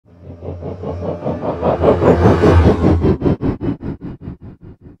Hello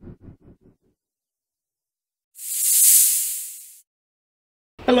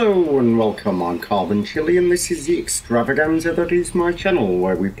and welcome, I'm Carbon Chili and this is the extravaganza that is my channel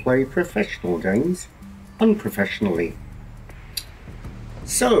where we play professional games unprofessionally.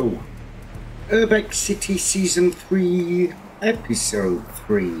 So, Urbek City Season 3, Episode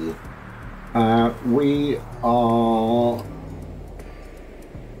 3. We are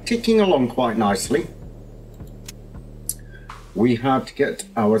ticking along quite nicely. We had to get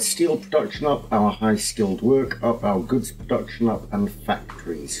our steel production up, our high skilled work up, our goods production up and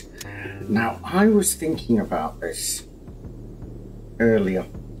factories. Now I was thinking about this earlier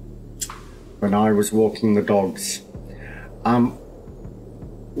when I was walking the dogs.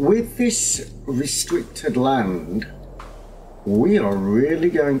 With this restricted land, we are really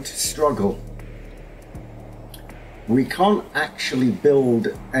going to struggle. We can't actually build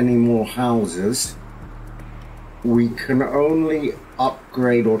any more houses. We can only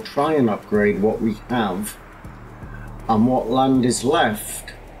upgrade or try and upgrade what we have, and what land is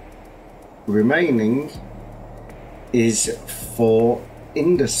left remaining is for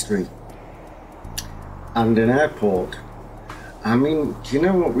industry and an airport. I mean, do you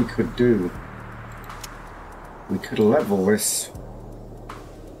know what we could do? We could level this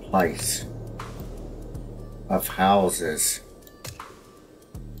place of houses,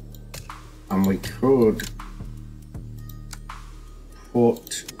 and we could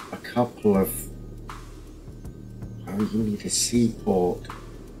put a couple of, oh, you need a seaport.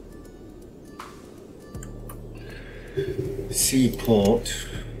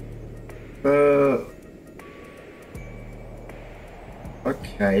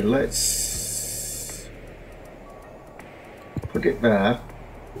 Okay, let's put it there.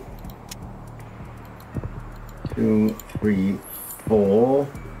 2, 3, 4.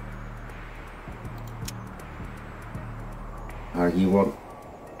 You want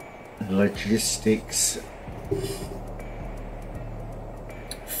logistics,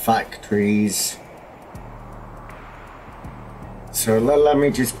 factories. So let me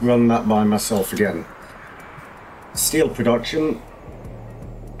just run that by myself again. Steel production,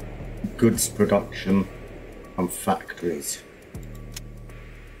 goods production and factories.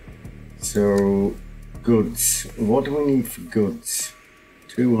 So goods, what do we need for goods?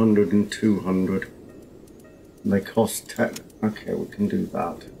 200 and 200. They cost 10. Okay, we can do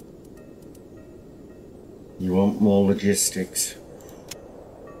that. You want more logistics.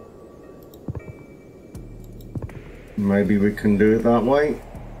 Maybe we can do it that way.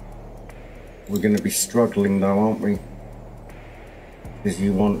 We're going to be struggling though, aren't we? Because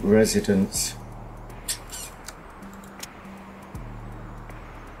you want residents.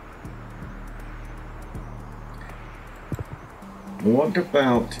 What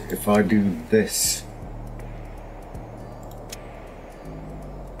about if I do this?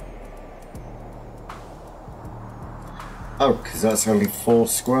 Oh, because that's only 4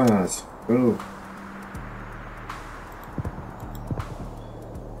 squares. Ooh.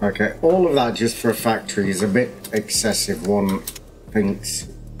 Okay, all of that just for a factory is a bit excessive, one thinks.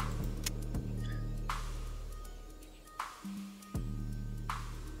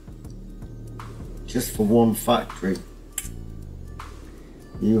 Just for one factory.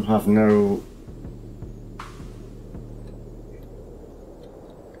 You have no...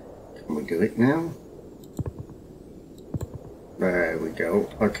 Can we do it now? There we go.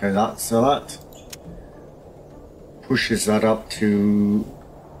 Okay, that pushes that up to...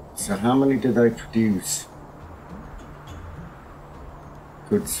 So how many do they produce?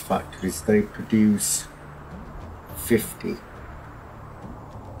 Goods factories, they produce 50.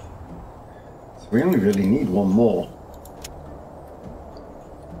 So we only really need one more.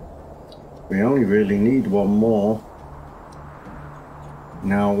 We only really need one more.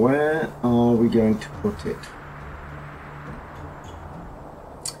 Now where are we going to put it?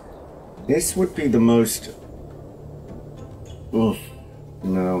 This would be the most... Oof,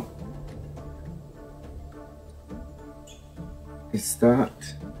 no. Is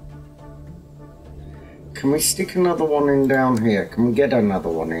that... Can we stick another one in down here? Can we get another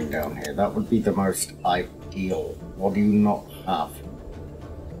one in down here? That would be the most ideal. What do you not have?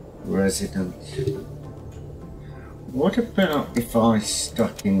 Residents. What about if I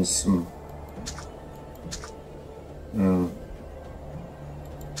stuck in some...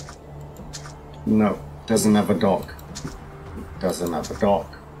 No, doesn't have a dock. Doesn't have a dock.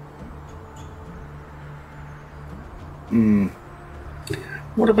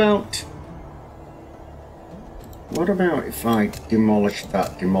 What about if I demolish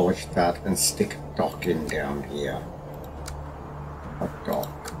that and stick a dock in down here? A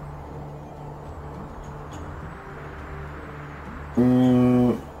dock.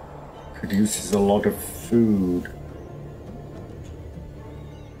 Produces a lot of food.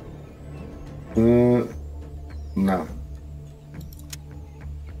 No.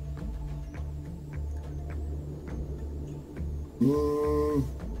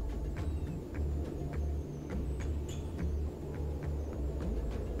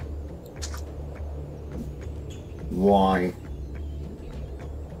 Why?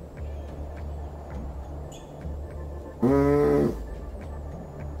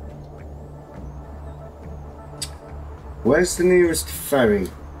 Where's the nearest ferry?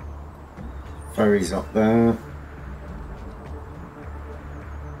 Ferry's up there.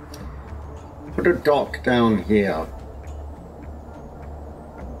 Put a dock down here.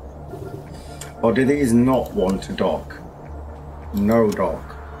 Or do these not want a dock? No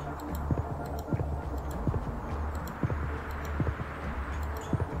dock.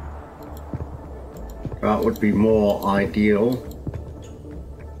 That would be more ideal.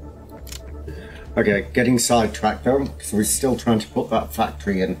 Okay, getting sidetracked though, because we're still trying to put that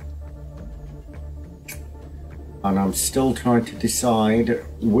factory in. And I'm still trying to decide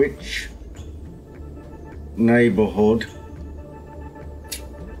which neighbourhood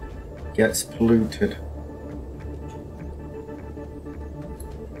gets polluted.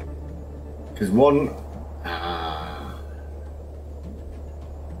 Because one...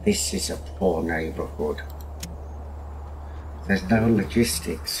 this is a poor neighbourhood. There's no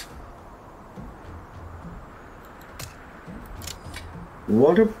logistics.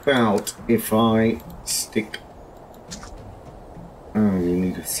 What about if I stick... oh, you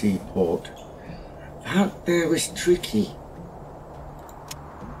need a seaport. That there is tricky.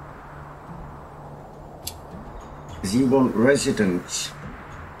 Because you want residents.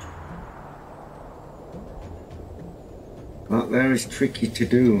 That there is tricky to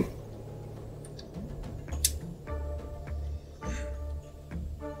do.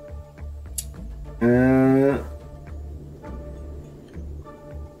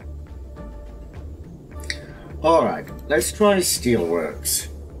 Alright, let's try steelworks.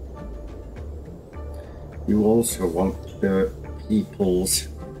 You also want the peoples.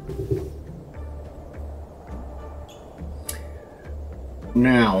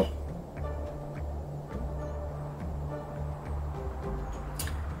 Now,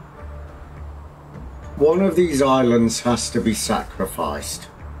 one of these islands has to be sacrificed.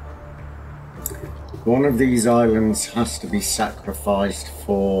 One of these islands has to be sacrificed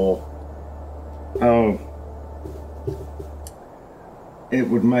for... oh, it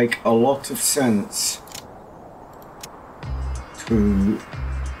would make a lot of sense to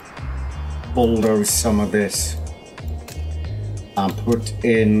bulldoze some of this and put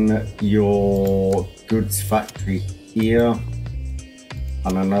in your goods factory here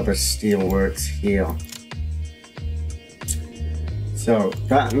and another steelworks here. So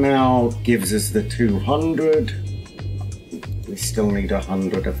that now gives us the 200. We still need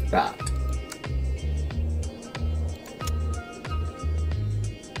 100 of that.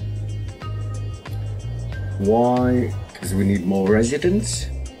 Why? Because we need more residents.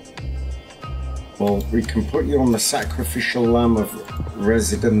 Well, we can put you on the sacrificial lamb of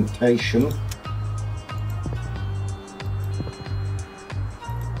residentation.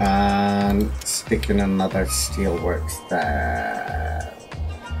 And stick in another steelworks there.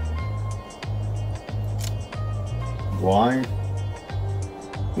 Why?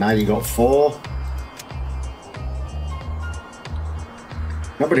 Now you got 4.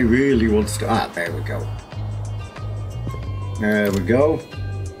 Nobody really wants to... ah, there we go. There we go.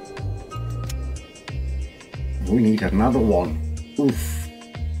 We need another one. Oof.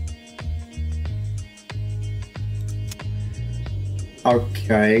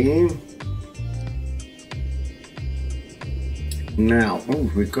 Okay. Now,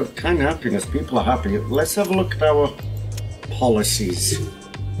 oh, we've got 10 happiness. People are happy. Let's have a look at our policies.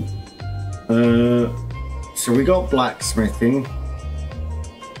 So we got blacksmithing.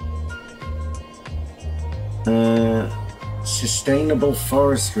 Sustainable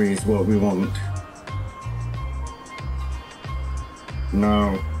forestry is what we want.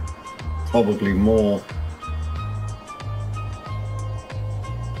 No, probably more.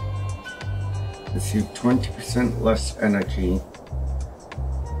 Let's see, 20% less energy,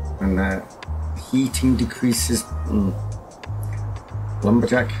 and the heating decreases.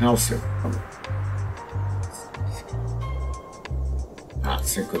 Lumberjack house.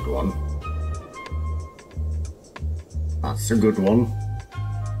 That's a good one. That's a good one.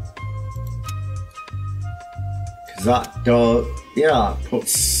 Because that does, yeah,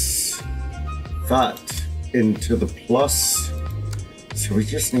 puts that into the plus. So we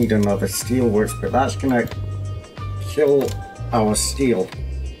just need another steelworks, but that's gonna kill our steel.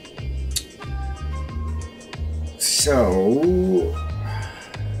 So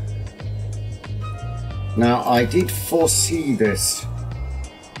now I did foresee this.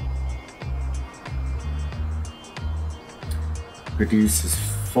 Produces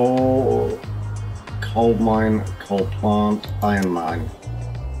 4 coal mine, coal plant, iron mine.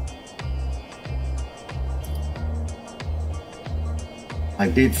 I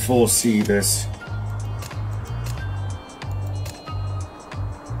did foresee this.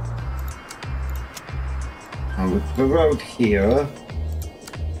 And with the road here,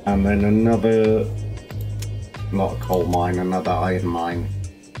 and then another, not a coal mine, another iron mine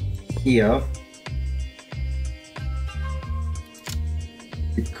here.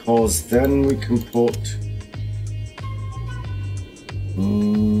 Because then we can put,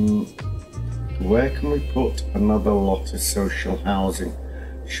 where can we put another lot of social housing?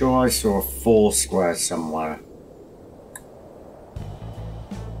 Sure, I saw a 4 square somewhere.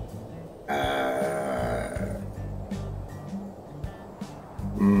 I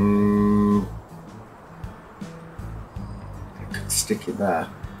could stick it there.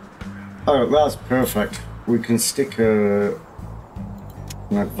 Oh, that's perfect. We can stick an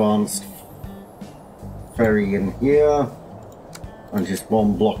advanced ferry in here and just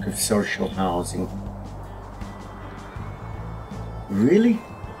 1 block of social housing. Really?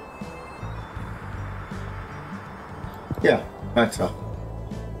 Yeah, better.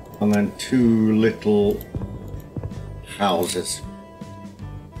 And then 2 little houses.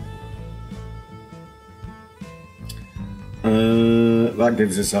 That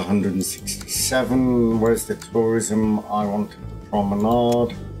gives us 167. Where's the tourism? I wanted the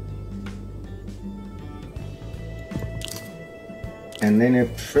promenade. And then a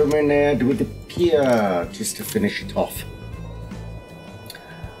promenade with a pier, just to finish it off.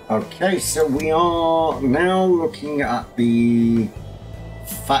 Okay, so we are now looking at the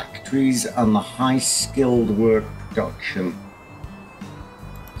factories and the high-skilled work production.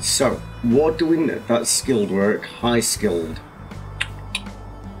 So, what do we know? That's skilled work, high-skilled.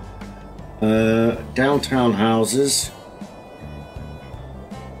 Downtown houses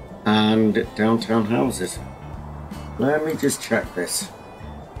and downtown houses. Let me just check this.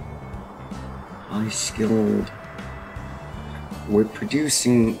 High-skilled. We're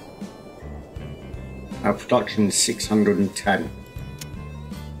producing, our production is 610.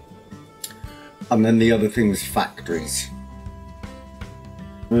 And then the other thing was factories.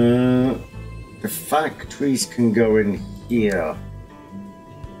 The factories can go in here.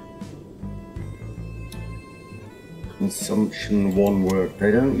 Consumption 1 work.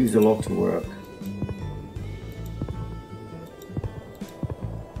 They don't use a lot of work.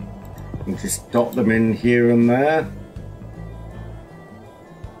 You just dot them in here and there.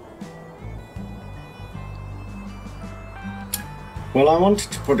 Well, I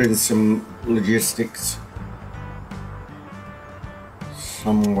wanted to put in some logistics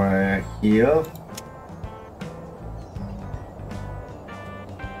somewhere here.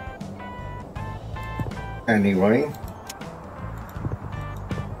 Anyway,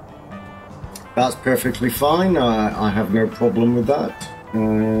 that's perfectly fine. I have no problem with that.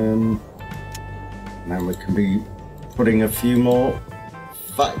 Then we can be putting a few more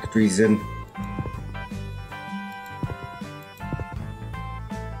factories in.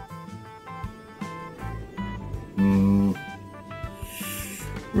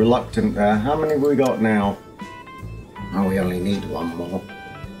 Reluctant there. How many have we got now? Oh, we only need 1 more.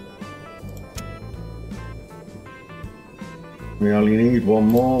 We only need 1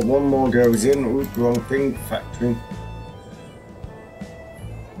 more. 1 more goes in. Oops, wrong thing. Factory.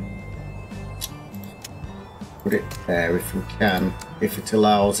 Put it there if we can. If it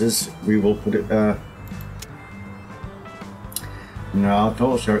allows us, we will put it there. No, I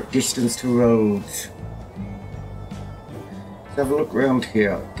thought so. Distance to roads. Let's have a look around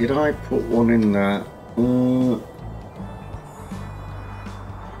here. Did I put 1 in there?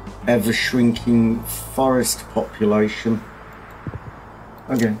 Ever shrinking forest population.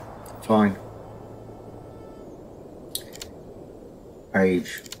 Okay, fine.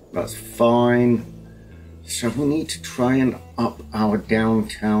 Age, that's fine. So we need to try and up our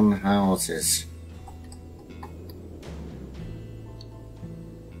downtown houses.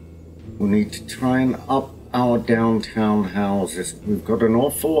 We need to try and up our downtown houses. We've got an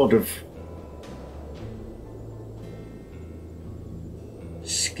awful lot of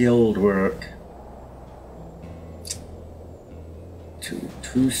skilled work.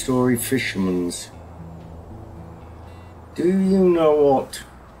 2-story fishermen's. Do you know what?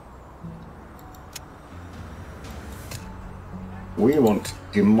 We want to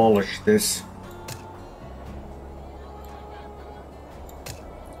demolish this.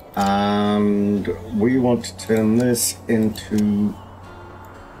 And we want to turn this into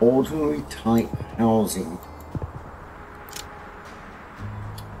ordinary type housing.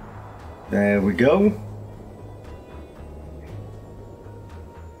 There we go.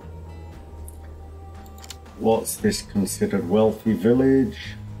 What's this considered? Wealthy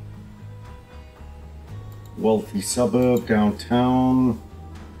village, wealthy suburb, downtown.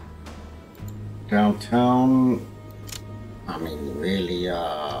 Downtown, I mean, really,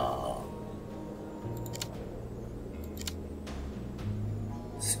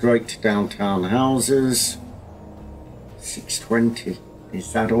 straight to downtown houses. 620,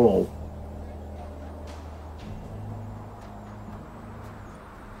 is that all?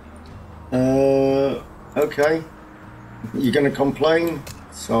 Okay, you're gonna complain?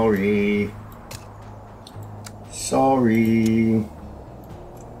 Sorry.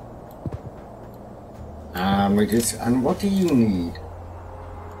 And what do you need?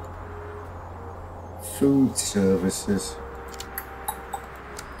 Food services.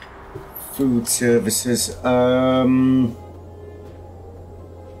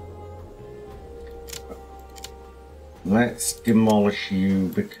 Let's demolish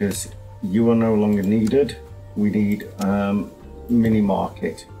you because you are no longer needed. We need mini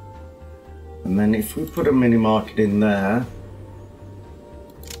market. And then if we put a mini market in there,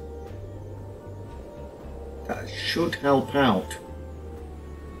 that should help out.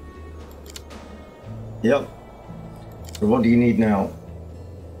 Yep. So what do you need now?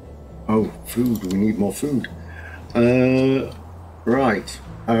 Oh, food. We need more food. Right.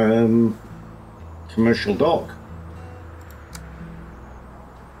 Commercial dock.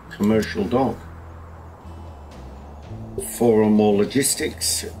 Commercial dock. 4 or more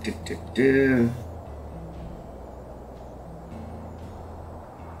logistics.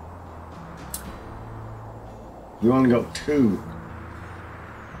 You only got 2.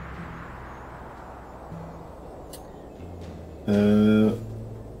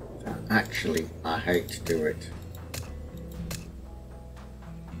 Actually, I hate to do it.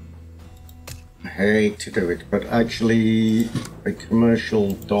 But actually, a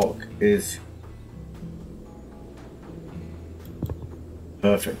commercial dock is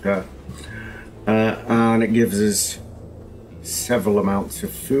perfect there. And it gives us several amounts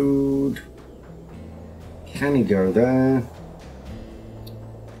of food. Can he go there?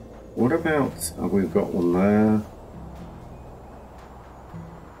 What about, oh, we've got one there.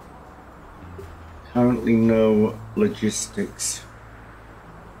 Currently no logistics.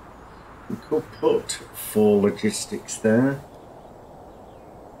 We could put 4 logistics there.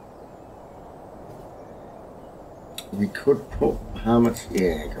 We could put, how much?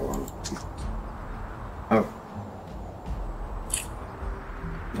 Yeah, go on. Oh.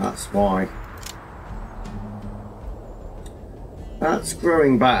 That's why. That's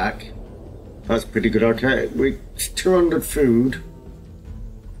growing back. That's pretty good. Okay, we 200 food.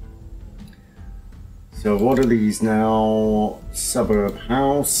 So what are these now? Suburb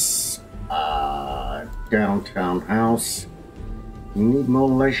house, downtown house. You need more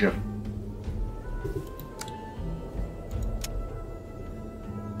leisure.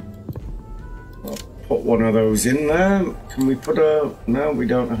 I'll put one of those in there. Can we put a, no, we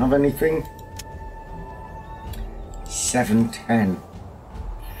don't have anything. 710.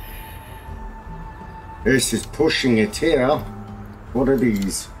 This is pushing it here. What are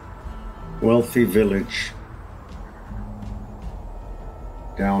these? Wealthy village.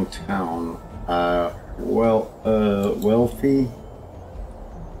 Downtown. Wealthy.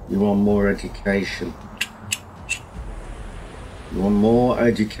 You want more education. You want more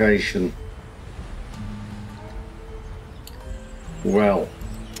education. Well,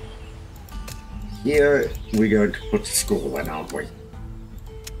 here we're going to put a school then, aren't we?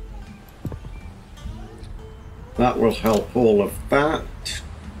 That will help all of that.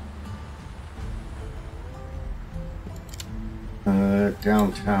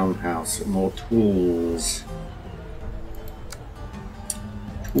 Downtown house, more tools.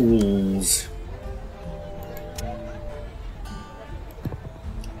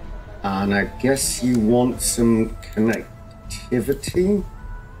 And I guess you want some connectivity.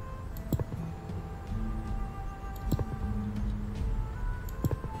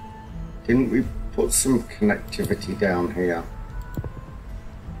 Didn't we put some connectivity down here?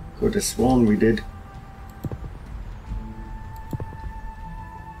 Could have sworn we did.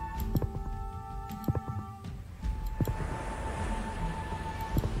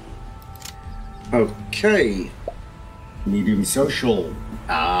 Okay, medium social.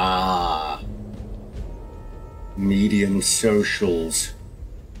 Medium socials.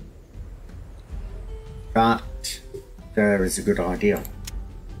 That there is a good idea.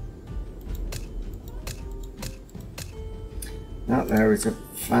 That there is a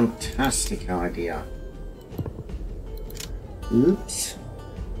fantastic idea. Oops.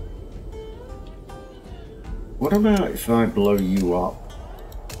 What about if I blow you up,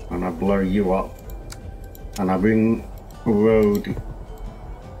 and I blow you up, and I bring a road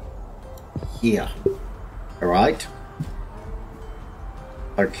here, alright?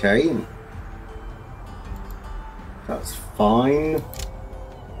 Okay. That's fine.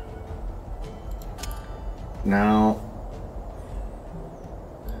 Now,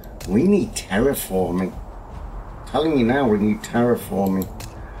 we need terraforming. I'm telling you now, we need terraforming.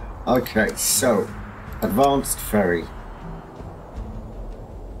 Okay, so advanced ferry.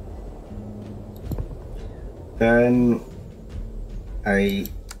 Then a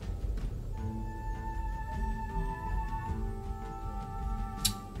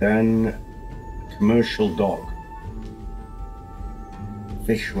commercial dock,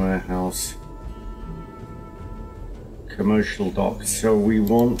 fish warehouse, commercial dock. So we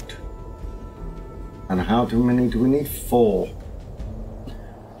want, and how many do we need? 4.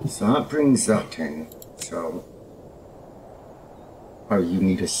 So that brings that in. So, oh, you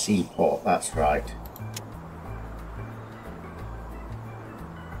need a seaport, that's right.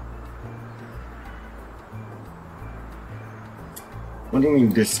 What do you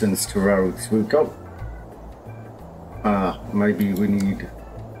mean distance to roads? We've got, maybe we need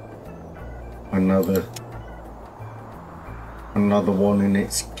another one in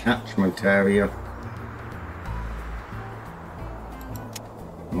its catchment area.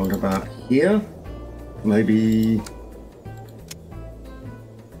 What about here? Maybe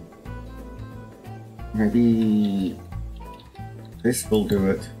this will do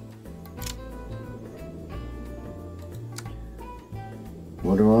it.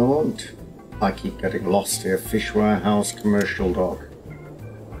 What do I want? I keep getting lost here. Fish warehouse, commercial dock.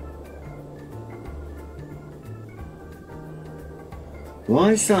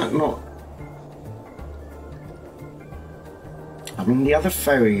 Why is that not? I mean, the other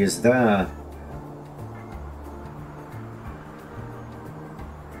ferry is there.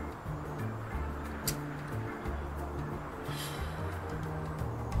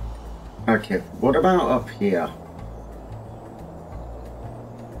 Okay, what about up here?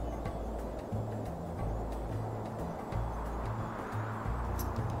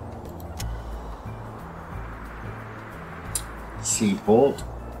 Seaport.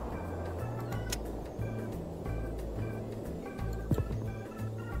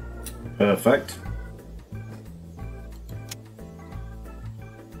 Perfect.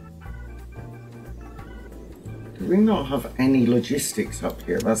 Do we not have any logistics up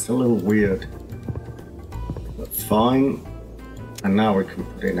here? That's a little weird. That's fine. And now we can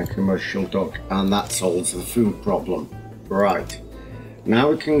put in a commercial dock, and that solves the food problem. Right. Now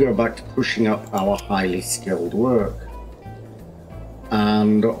we can go back to pushing up our highly skilled work.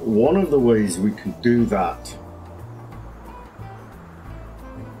 And one of the ways we could do that,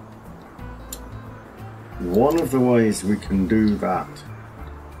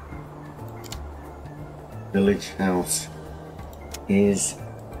 village house, is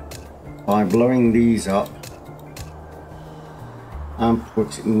by blowing these up and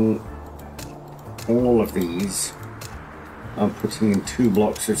putting all of these and putting in 2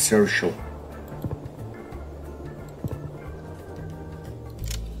 blocks of social.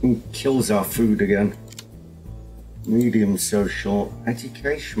 It kills our food again. Medium social.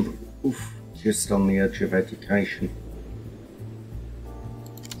 Education. Oof, just on the edge of education.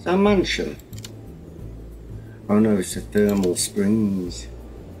 Is that a mansion? Oh no, it's a thermal springs.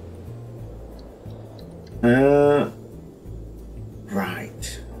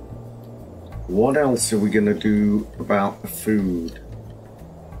 Right. What else are we going to do about the food?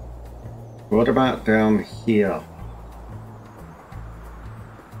 What about down here?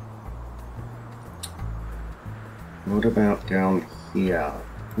 What about down here?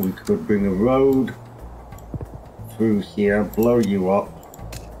 We could bring a road through here, blow you up,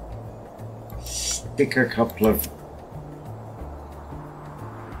 stick a couple of...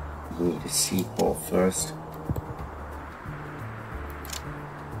 We need a seaport first.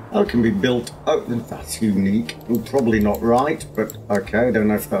 Oh, it can be built. Oh, that's unique. Probably not right, but okay, I don't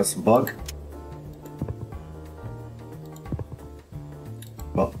know if that's a bug.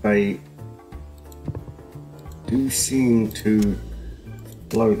 But they do seem to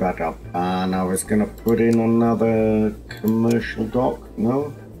blow that up. And I was going to put in another commercial dock.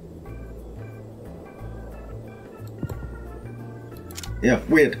 No? Yeah,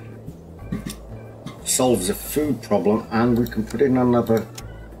 weird. Solves a food problem, and we can put in another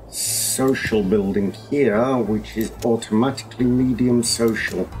social building here, which is automatically medium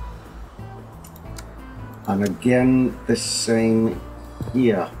social. And again, the same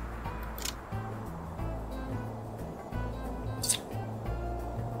here.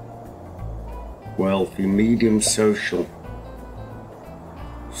 Wealthy, medium social,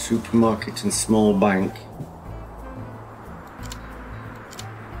 supermarket and small bank.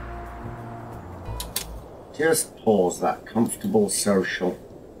 Just pause that. Comfortable social.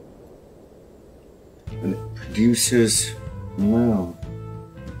 And it produces, no.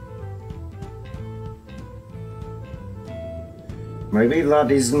 Maybe that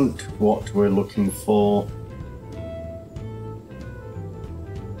isn't what we're looking for.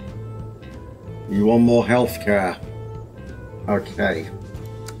 You want more healthcare? Okay.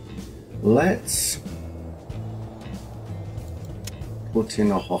 Let's put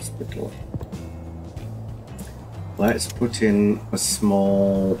in a hospital. Let's put in a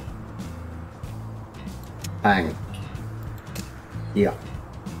small bank here.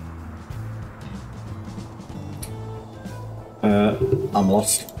 I'm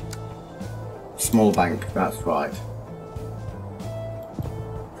lost. Small bank, that's right.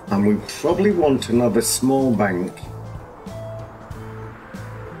 And we probably want another small bank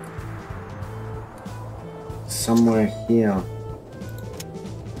somewhere here.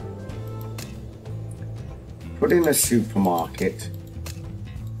 Put in a supermarket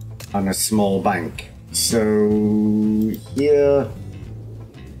and a small bank. So here,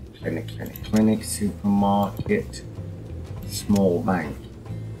 clinic, supermarket, small bank.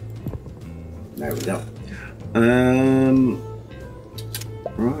 There we go.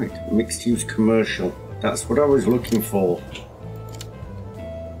 Right, mixed use commercial. That's what I was looking for.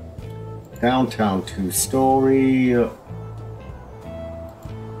 Downtown 2-story.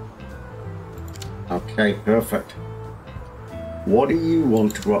 Okay, perfect. What do you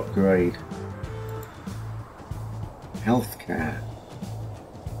want to upgrade? Healthcare.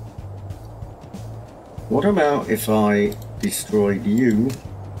 What about if I destroyed you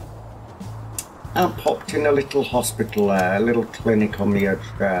and popped in a little hospital there, a little clinic on the edge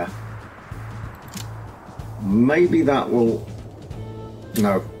there? Maybe that will...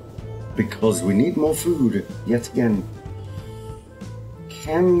 No, because we need more food yet again.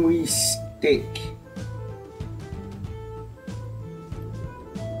 Can we stick...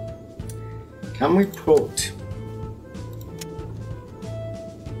 Can we put...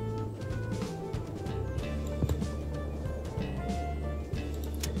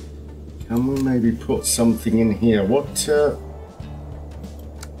 Can we maybe put something in here? What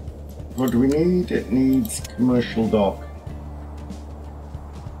do we need? It needs commercial dock.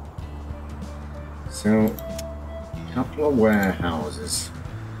 So, a couple of warehouses.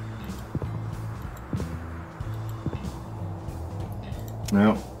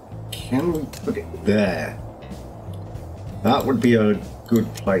 Now, can we put it there? That would be a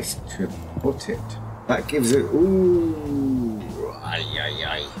good place to put it. That gives it... Ooh!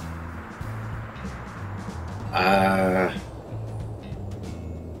 Ay.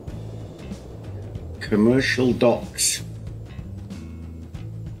 Commercial docks.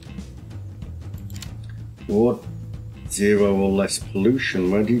 What? 0 or less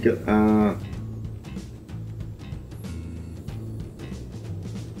pollution. Where do you get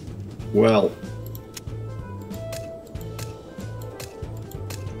well,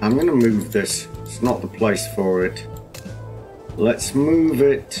 I'm gonna move this. It's not the place for it. Let's move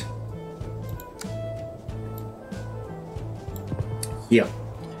it here.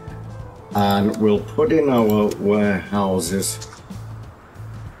 And we'll put in our warehouses.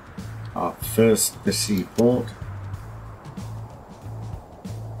 First the seaport.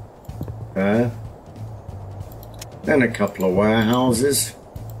 There. Then a couple of warehouses.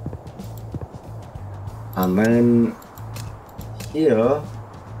 And then here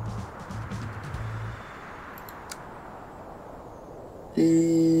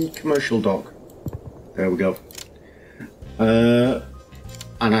the commercial dock. There we go. And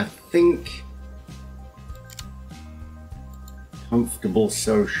I think comfortable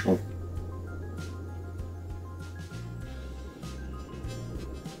social.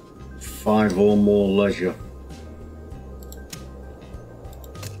 Five or more leisure.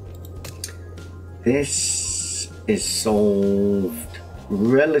 This is solved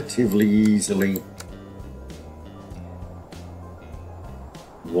relatively easily.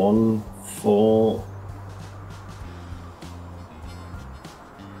 1, 4,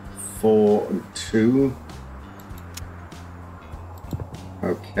 4 and 2.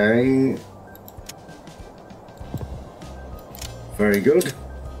 Okay. Very good.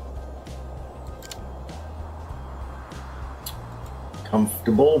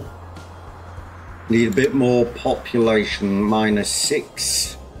 Comfortable. Need a bit more population,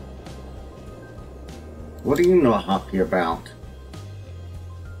 -6. What are you not happy about?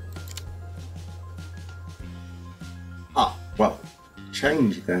 Ah, well,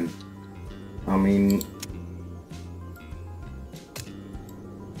 change then. I mean,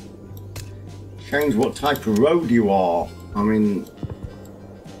 change what type of road you are. I mean,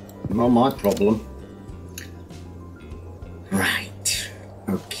 not my problem. Right.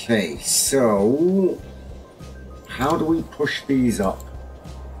 Okay, so how do we push these up?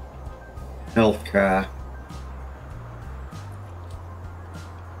 Healthcare.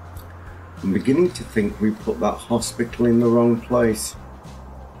 I'm beginning to think we put that hospital in the wrong place.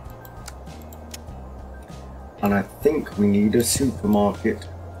 And I think we need a supermarket.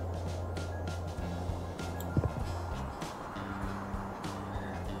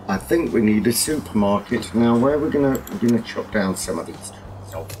 I think we need a supermarket. Now, where we're gonna chop down some of these trees.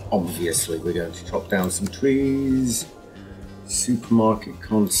 So obviously, we're going to chop down some trees. Supermarket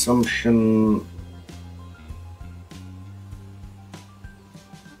consumption.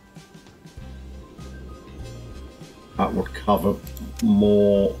 That would cover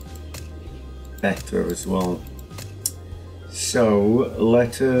more better as well. So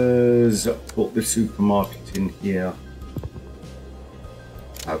let us put the supermarket in here.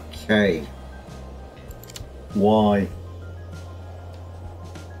 Okay. Why?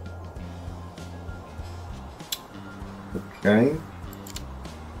 Okay.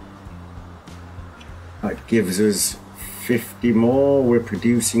 That gives us 50 more. We're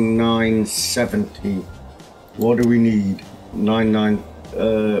producing 970. What do we need? 99.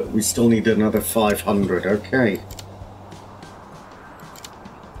 We still need another 500. Okay.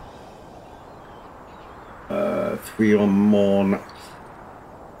 3 or more.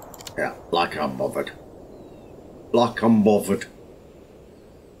 Yeah, like I'm bothered. Like I'm bothered.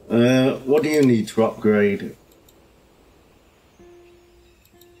 What do you need to upgrade?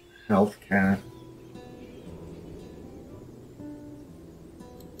 Healthcare.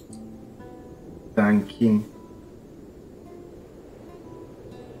 Banking.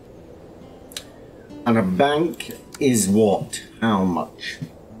 And a bank is what? How much?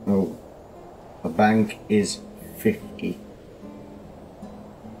 Oh, a bank is 50.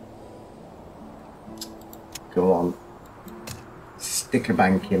 Go on. Stick a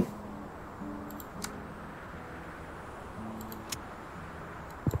bank in.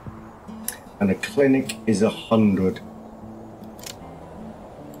 And a clinic is 100.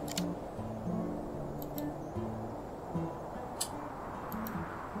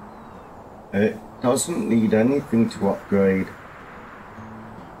 It doesn't need anything to upgrade.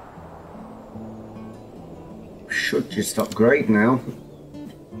 Should just upgrade now.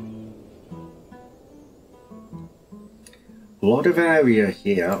 A lot of area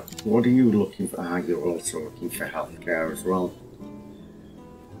here. What are you looking for? Ah, you're also looking for healthcare as well.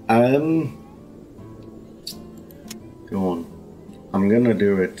 Go on. I'm gonna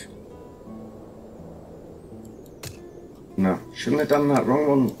do it. No, shouldn't have done that. Wrong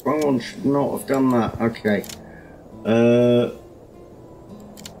one. Wrong one. Should not have done that. Okay.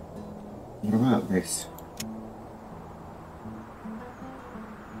 What about this?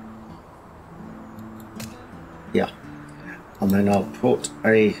 Yeah. And then I'll put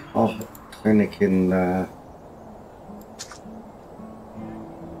a clinic in there.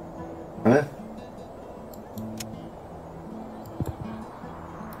 Huh?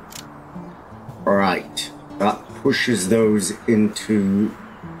 Right. That pushes those into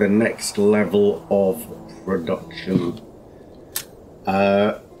the next level of production.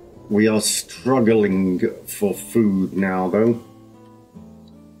 We are struggling for food now, though.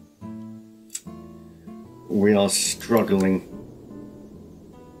 We are struggling.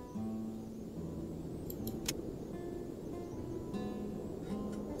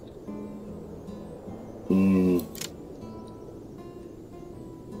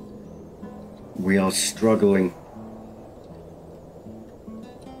 We are struggling.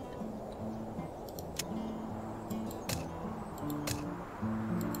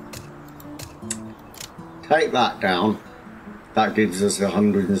 Take that down. That gives us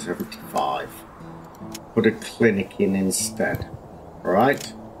 175. Put a clinic in instead.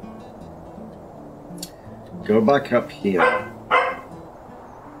 Alright? Go back up here.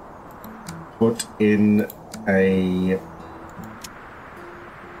 Put in a...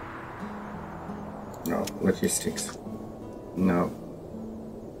 No, logistics. No.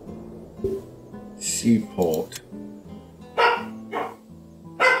 Seaport.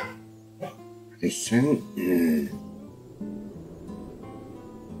 Listen.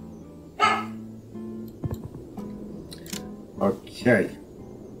 Okay.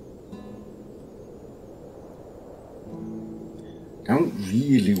 Don't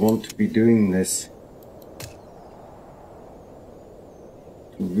really want to be doing this.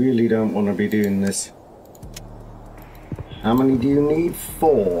 Really don't want to be doing this. How many do you need?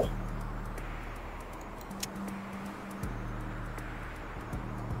 4.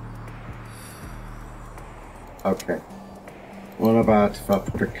 Okay. What about if I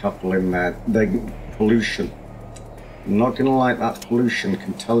put a couple in there? Pollution. I'm not going to like that pollution,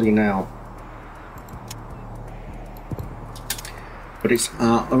 can tell you now. But it's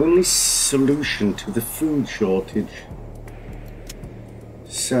our only solution to the food shortage.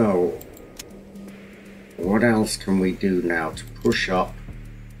 So, what else can we do now to push up?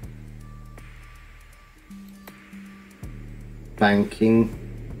 Banking.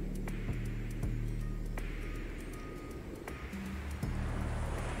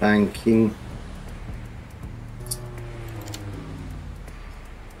 Banking.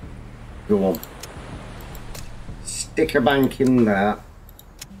 Go on. Stick a bank in there.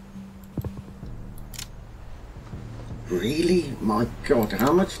 Really? My God,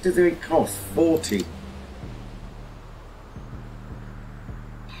 how much do they cost? 40.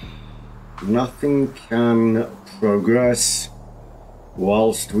 Nothing can progress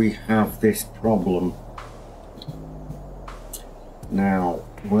whilst we have this problem. Now,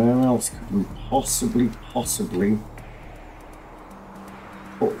 where else could we possibly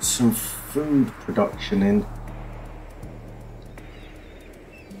put some food production in?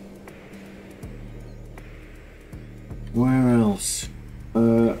 Where else?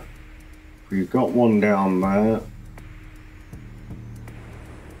 We've got one down there.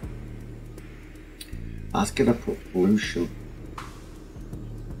 That's gonna put pollution.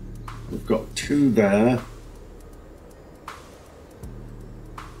 We've got 2 there.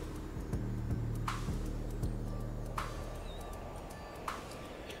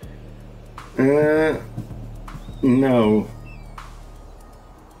 No.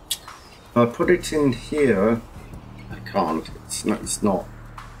 If I put it in here, I can't. It's not.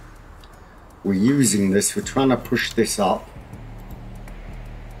 We're using this. We're trying to push this up.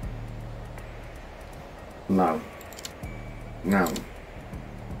 No. No.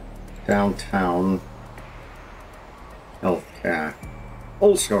 Downtown. Healthcare.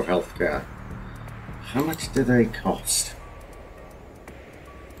 Also healthcare. How much do they cost?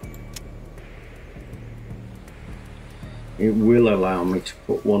 It will allow me to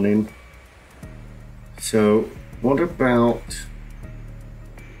put one in. So what about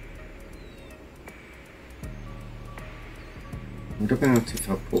if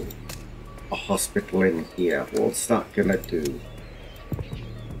I put a hospital in here? What's that gonna do?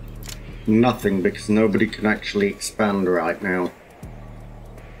 Nothing, because nobody can actually expand right now.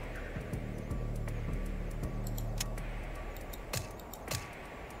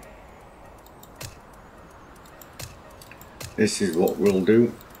 This is what we'll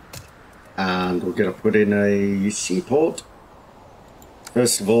do, and we're going to put in a seaport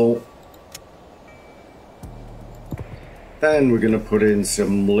first of all. Then we're going to put in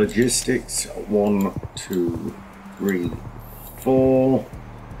some logistics. 1, 2, 3, 4.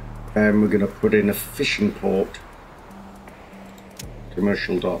 Then we're going to put in a fishing port,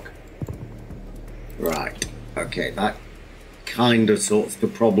 commercial dock. Right, okay, that kind of sorts the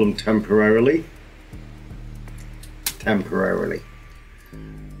problem temporarily.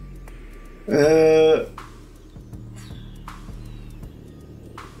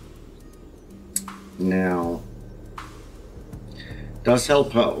 Now does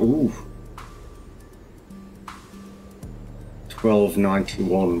help out. Ooh,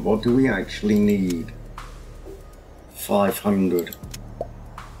 1291. What do we actually need? 500.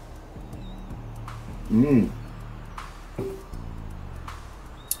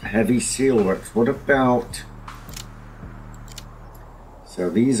 Heavy steelworks. What about? So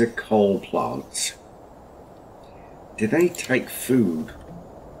these are coal plants. Do they take food?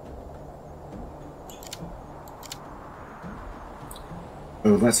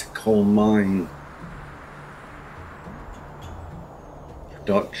 Oh, that's a coal mine.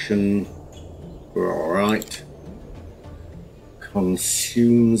 Production. We're all right.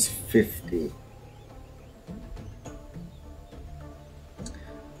 Consumes 50.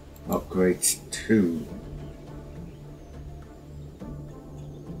 Upgrades 2.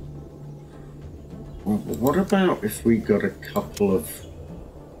 Well, what about if we got a couple of...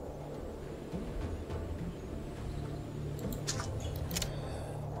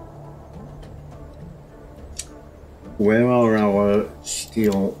 Where are our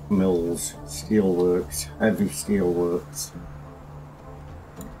steel mills? Steelworks, heavy steelworks.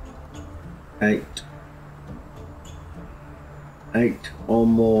 8 or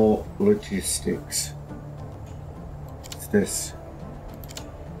more logistics. What's this?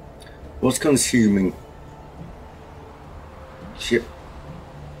 What's consuming?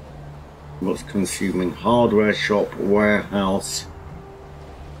 What's consuming? Hardware shop, warehouse,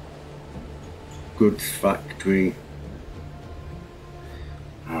 goods factory.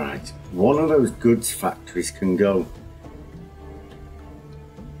 Alright, one of those goods factories can go.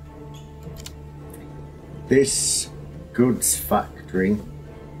 This goods factory.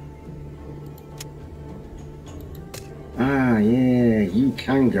 Ah, yeah, you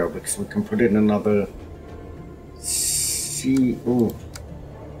can go because we can put in another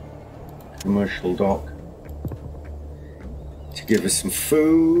commercial dock to give us some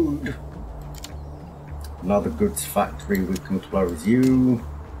food. Another goods factory, we can close you.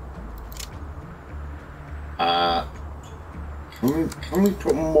 Can we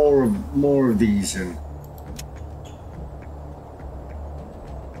put more of these in?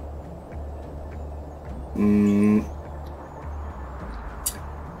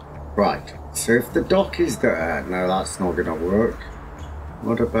 Right, so if the dock is there, no, that's not going to work.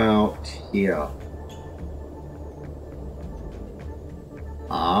 What about here?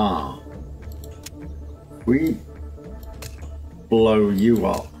 Ah, we blow you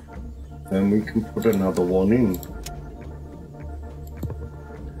up, then we can put another one in.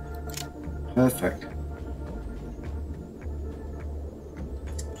 Perfect.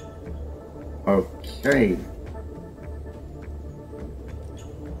 Okay.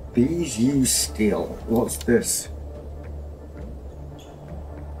 These use steel. What's this?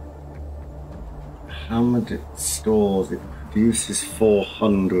 Hammered stores. It produces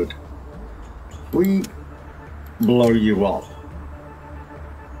 400. We blow you up.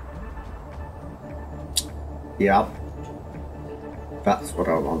 Yep. That's what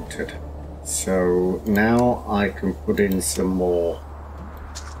I wanted. So now I can put in some more.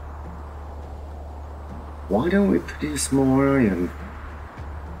 Why don't we produce more iron?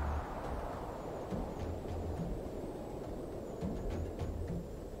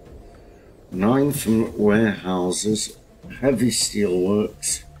 Nine from warehouses, heavy steel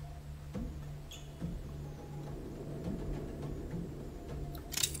works.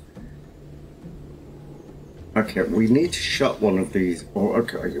 Okay, we need to shut one of these. Oh,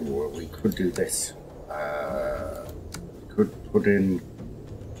 okay, well, we could do this. We could put in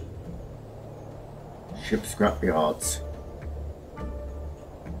ship scrapyards.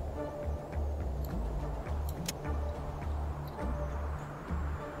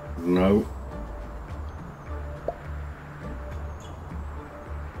 No.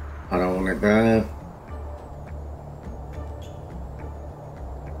 I don't want it there.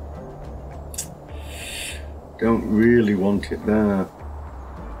 Don't really want it there.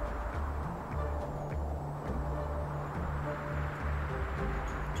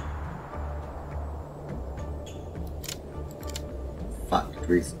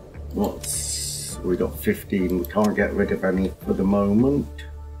 Factories. We got 15. We can't get rid of any for the moment.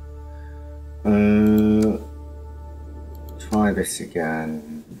 Try this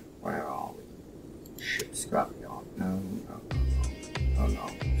again. Where are we? Ship scrapyard. No. Oh no.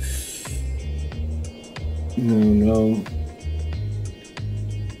 No.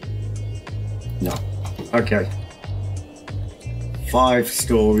 No. Okay.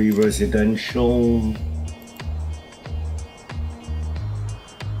 5-story residential.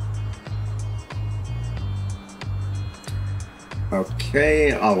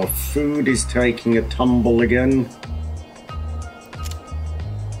 Okay, our food is taking a tumble again.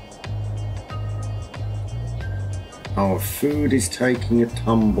 Our food is taking a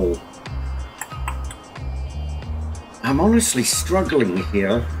tumble. I'm honestly struggling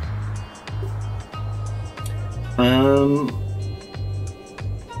here.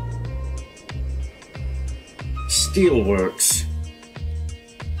 Steelworks.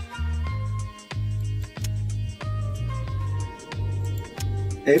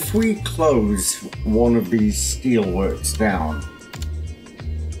 If we close one of these steelworks down,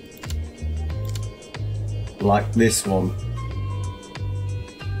 like this one,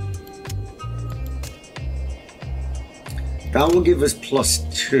 that will give us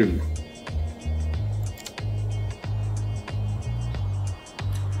 +2.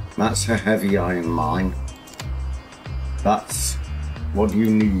 That's a heavy iron mine. That's what you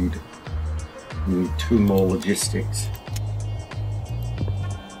need. You need 2 more logistics.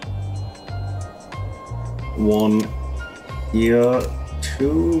 1 here,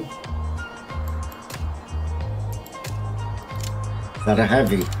 2. Is that a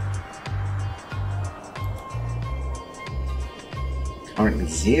heavy? Currently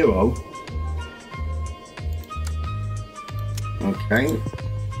 0. Okay.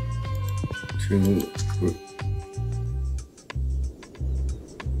 2.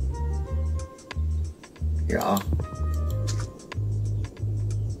 Yeah.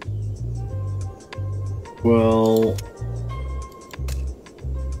 Well,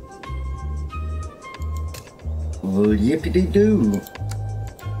 yippity-doo.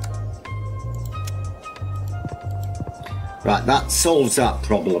 Right, that solves that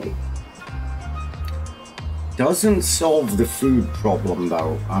problem. Doesn't solve the food problem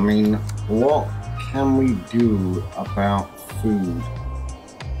though. I mean, what can we do about food?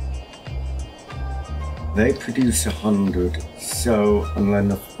 They produce 100, so, and then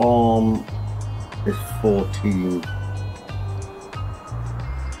the farm is 14.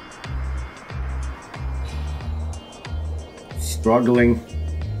 Struggling.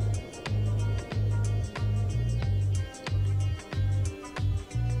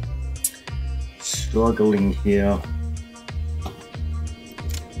 Struggling here.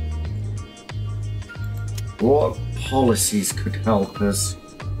 What policies could help us?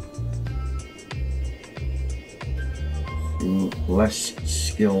 Less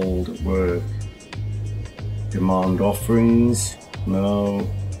skilled work. Demand offerings? No.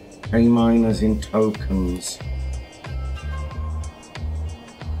 Pay miners in tokens.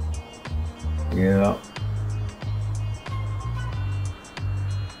 Yeah.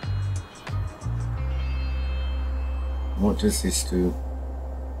 What does this do?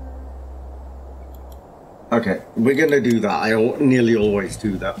 Okay, we're gonna do that. I nearly always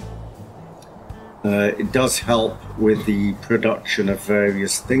do that. It does help with the production of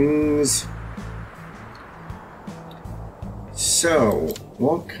various things. So,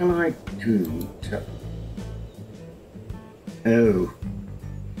 what can I do to... Oh.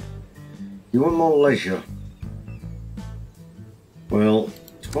 You want more leisure? Well,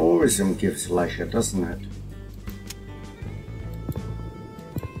 tourism gives leisure, doesn't it?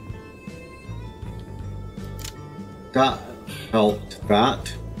 That helped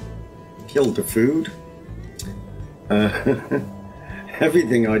that. Killed the food.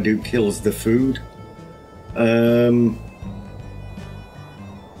 Everything I do kills the food.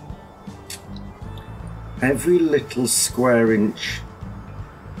 Every little square inch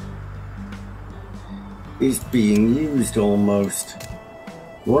is being used almost.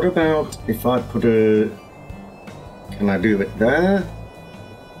 What about if I put a... Can I do it there?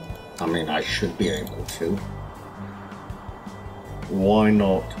 I mean, I should be able to. Why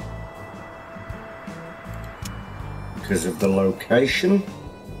not? Because of the location.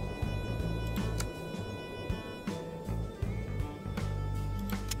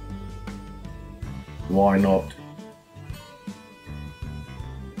 Why not?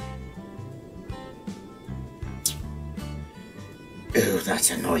 Oh,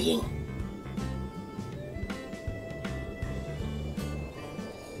 that's annoying.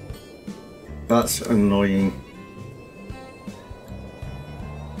 That's annoying.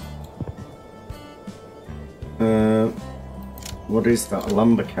 What is that? A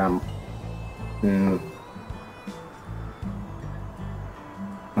lumber camp? Yeah.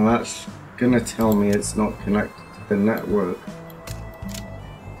 And that's gonna tell me it's not connected to the network.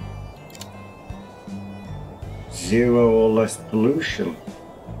 0 or less pollution.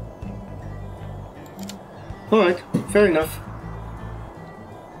 Alright, fair enough.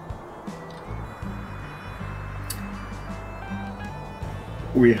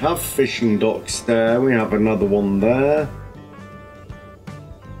 We have fishing docks there, we have another one there.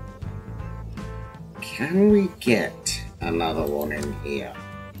 Can we get another one in here?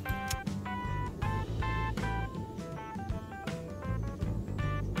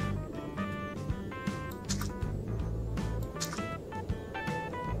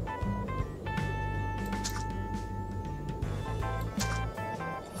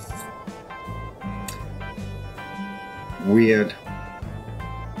 Weird.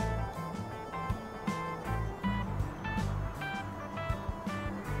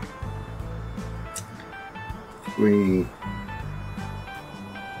 We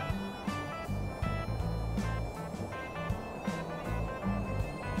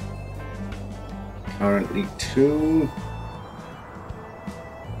currently 2.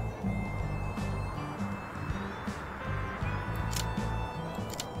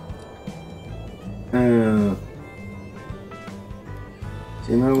 Do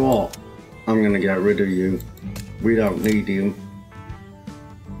you know what? I'm gonna get rid of you. We don't need you.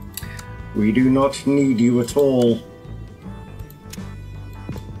 We do not need you at all.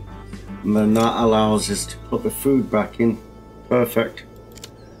 And then that allows us to put the food back in. Perfect.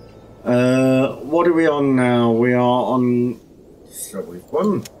 What are we on now? We are on... So we've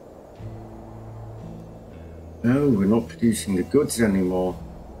won. No, we're not producing the goods anymore.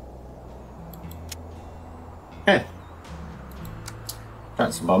 Eh.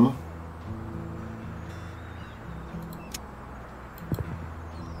 That's a bummer.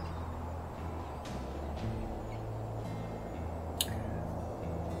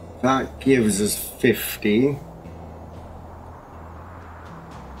 That gives us 50.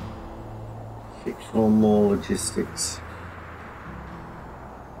 6 or more logistics.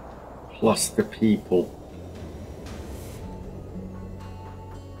 Plus the people.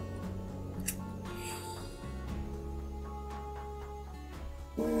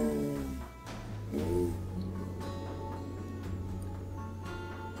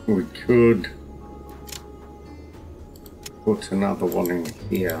 We could put another one in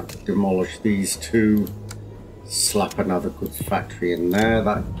here, demolish these two, slap another goods factory in there.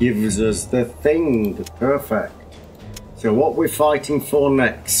 That gives us the thing. Perfect. So what we're fighting for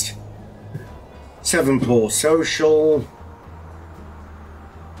next? 7 poor social.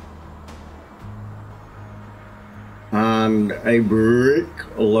 And a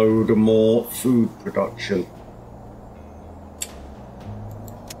brick load of more food production.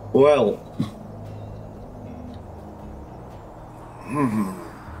 Well,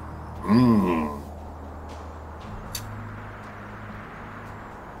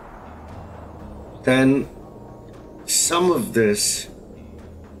 then some of this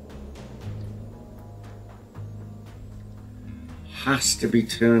has to be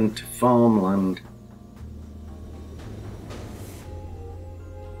turned to farmland.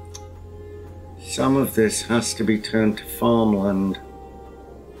 Some of this has to be turned to farmland.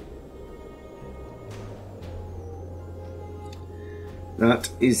 That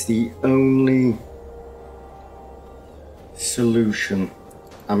is the only solution.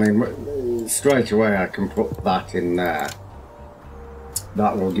 I mean, straight away I can put that in there.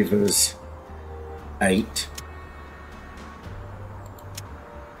 That will give us 8.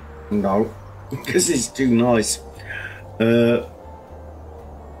 No, because it's too nice. Yeah,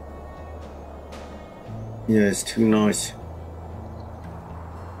 it's too nice.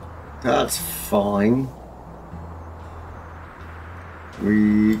 That's fine.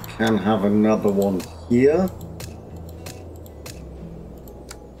 We can have another one here.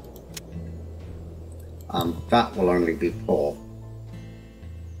 And that will only be poor.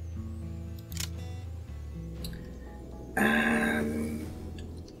 And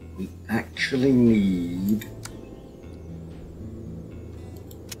we actually need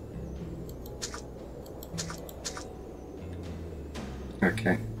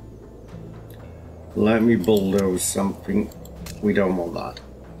okay. Let me bulldoze something. We don't want that.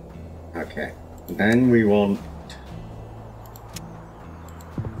 Okay. Then we want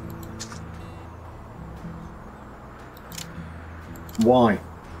why?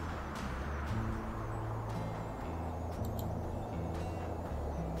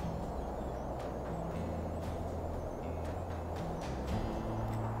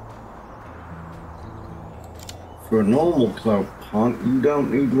 For a normal cloak plant, you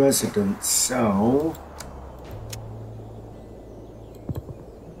don't need residents, so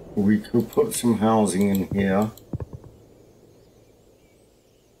we could put some housing in here.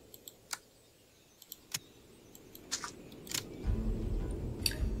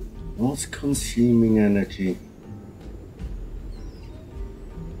 What's consuming energy?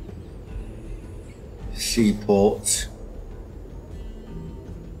 Seaports.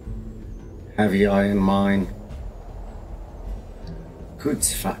 Heavy iron mine.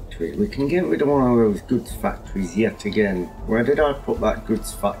 Goods factory. We can get rid of one of those goods factories yet again. Where did I put that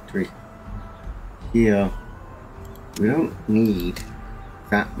goods factory? Here. We don't need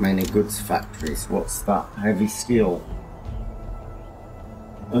that many goods factories. What's that? Heavy steel.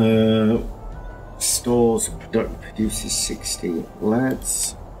 Stores produces 60.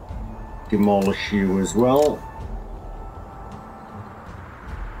 Let's demolish you as well.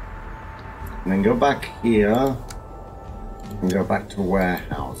 And then go back here. And go back to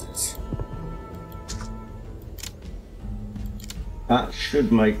warehouses. That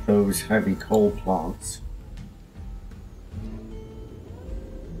should make those heavy coal plants.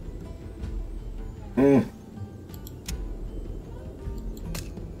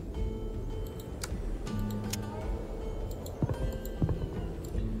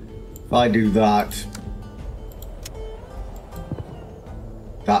 If I do that,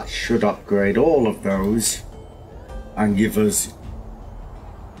 that should upgrade all of those and give us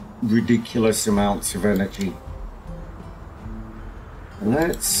ridiculous amounts of energy.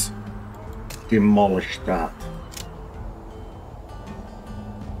 Let's demolish that.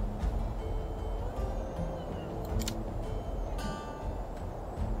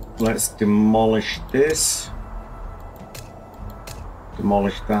 Let's demolish this.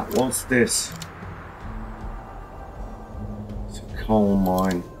 Demolish that. What's this? It's a coal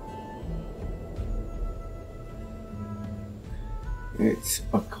mine. It's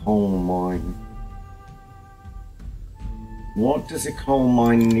a coal mine. What does a coal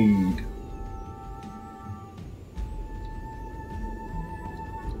mine need?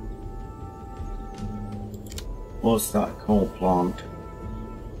 What's that coal plant?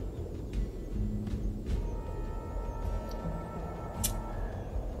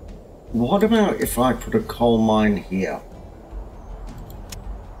 What about if I put a coal mine here?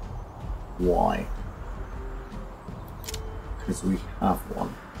 Why? Because we have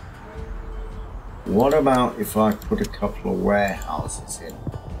one. What about if I put a couple of warehouses in?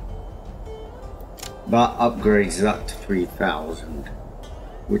 That upgrades that to 3,000,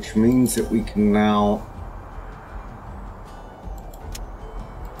 which means that we can now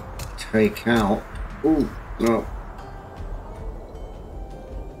take out, oh no,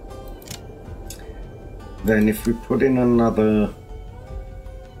 then if we put in another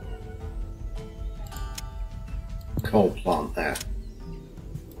coal plant there,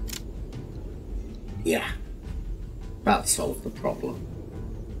 yeah, that solved the problem.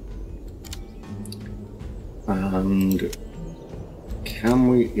 And can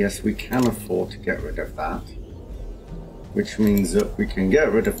we, yes, we can afford to get rid of that, which means that we can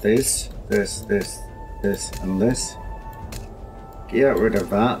get rid of this, this, and this. Get rid of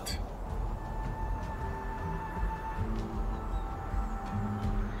that.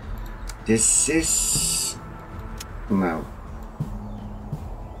 This is... no.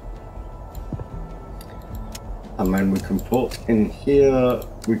 And then we can put in here,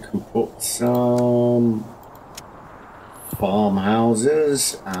 we can put some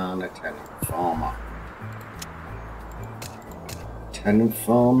farmhouses and a tenant farmer. Tenant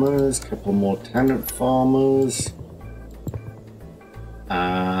farmers, couple more tenant farmers,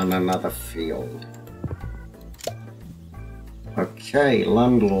 and another field. Okay,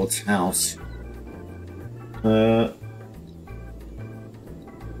 landlord's house.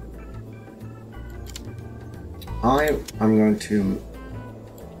 I am going to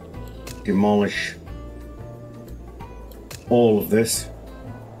demolish all of this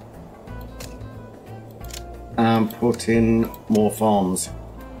and put in more farms.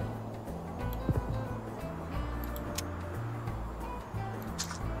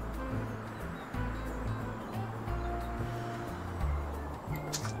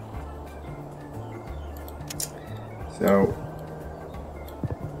 So,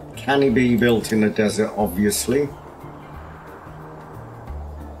 can he be built in a desert? Obviously.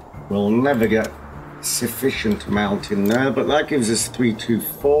 We'll never get sufficient amount in there, but that gives us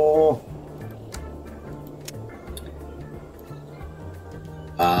 324.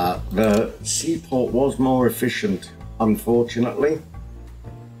 The seaport was more efficient, unfortunately.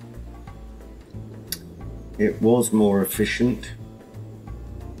 It was more efficient.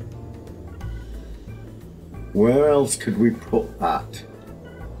 Where else could we put that?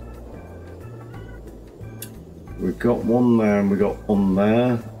 We've got one there and we got one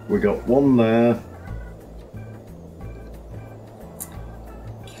there. We got one there.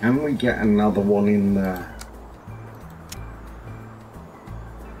 Can we get another one in there?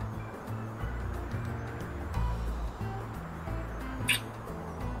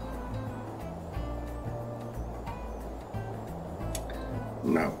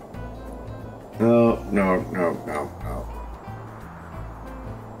 No. No, no, no, no,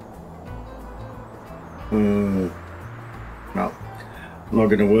 no. No. Not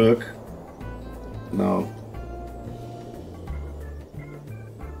gonna work. No.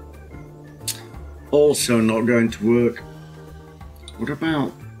 Also not going to work. What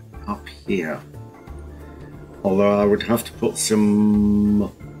about up here? Although I would have to put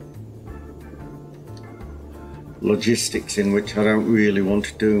some logistics in, which I don't really want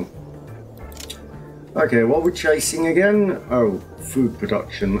to do. Okay, what we're chasing again? Oh, food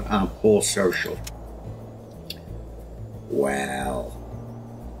production and poor social. Well,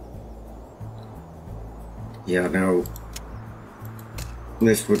 yeah, no.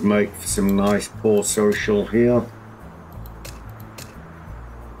 This would make for some nice poor social here.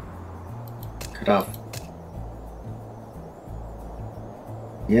 Could have,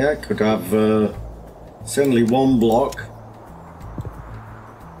 yeah, could have certainly one block,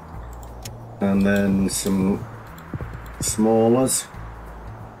 and then some smallers.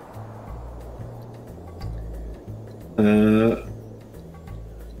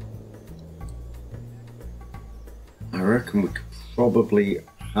 I reckon we could probably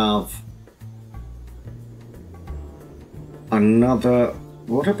have another.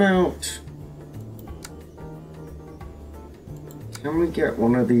 What about, can we get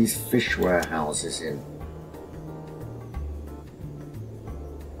one of these fish warehouses in?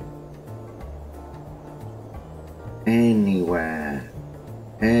 Anywhere.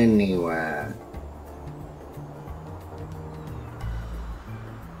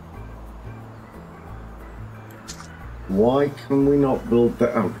 Why can we not build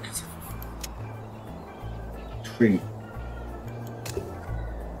that? Oh, because of a tree.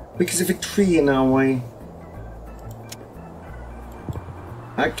 Because of a tree in our way.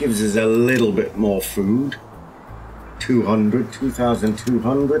 That gives us a little bit more food.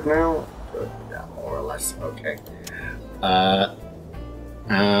 2,200 now. Yeah, more or less. Okay.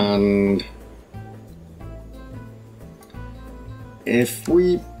 And if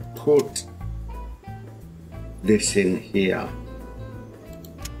we put this in here,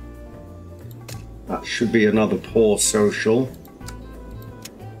 that should be another poor social.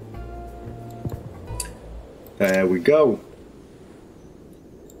 There we go.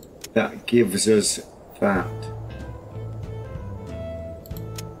 That gives us that.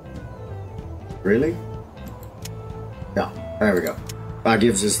 Really? Yeah, there we go. That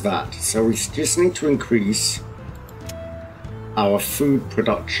gives us that. So we just need to increase our food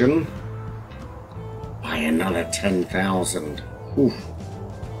production by another 10,000.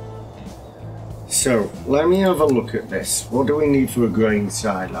 So let me have a look at this. What do we need for a grain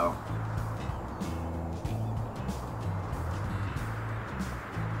silo?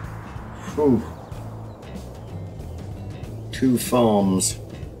 Whew. 2 farms.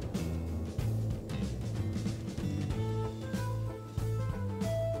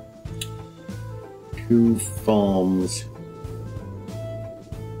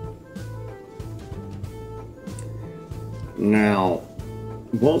 Now,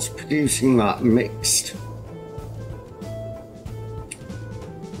 what's producing that mixed?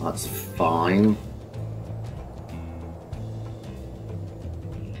 That's fine.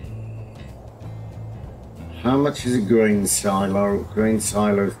 How much is a grain silo? Grain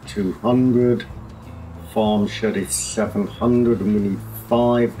silo is 200. Farm shed is 700 and we need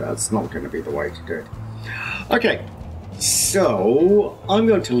 5. That's not going to be the way to do it. Okay, so I'm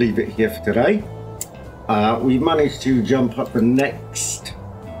going to leave it here for today. We've managed to jump up the next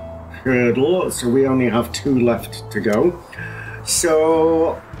hurdle, so we only have 2 left to go.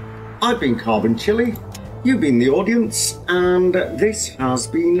 So I've been Carbon Chili, you've been the audience, and this has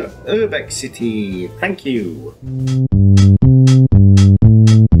been Urbek City. Thank you.